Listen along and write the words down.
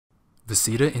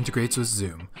vcita integrates with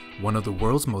Zoom, one of the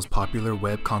world's most popular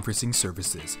web conferencing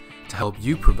services, to help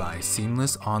you provide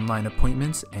seamless online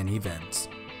appointments and events.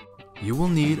 You will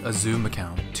need a Zoom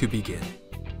account to begin.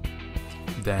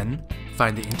 Then,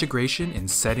 find the integration in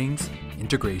Settings,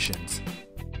 Integrations.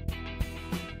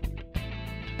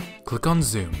 Click on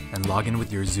Zoom and log in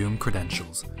with your Zoom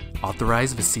credentials.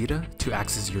 Authorize vcita to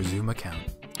access your Zoom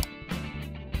account.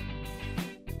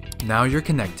 Now you're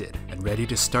connected and ready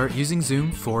to start using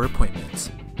Zoom for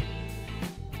appointments.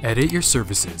 Edit your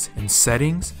services in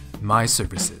Settings, My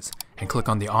Services, and click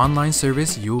on the online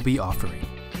service you will be offering.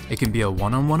 It can be a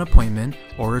one-on-one appointment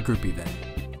or a group event.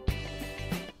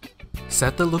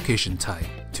 Set the location type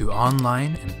to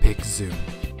Online and pick Zoom.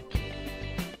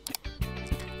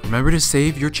 Remember to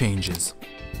save your changes.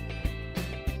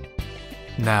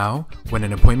 Now, when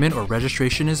an appointment or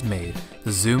registration is made,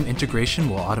 the Zoom integration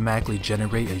will automatically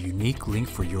generate a unique link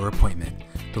for your appointment.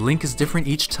 The link is different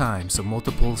each time, so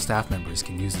multiple staff members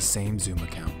can use the same Zoom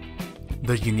account.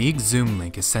 The unique Zoom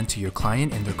link is sent to your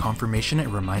client in their confirmation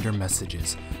and reminder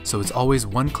messages, so it's always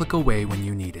one click away when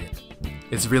you need it.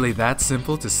 It's really that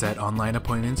simple to set online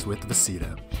appointments with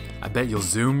vcita. I bet you'll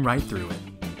zoom right through it.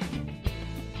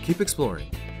 Keep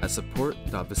exploring at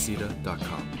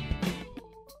support.vcita.com.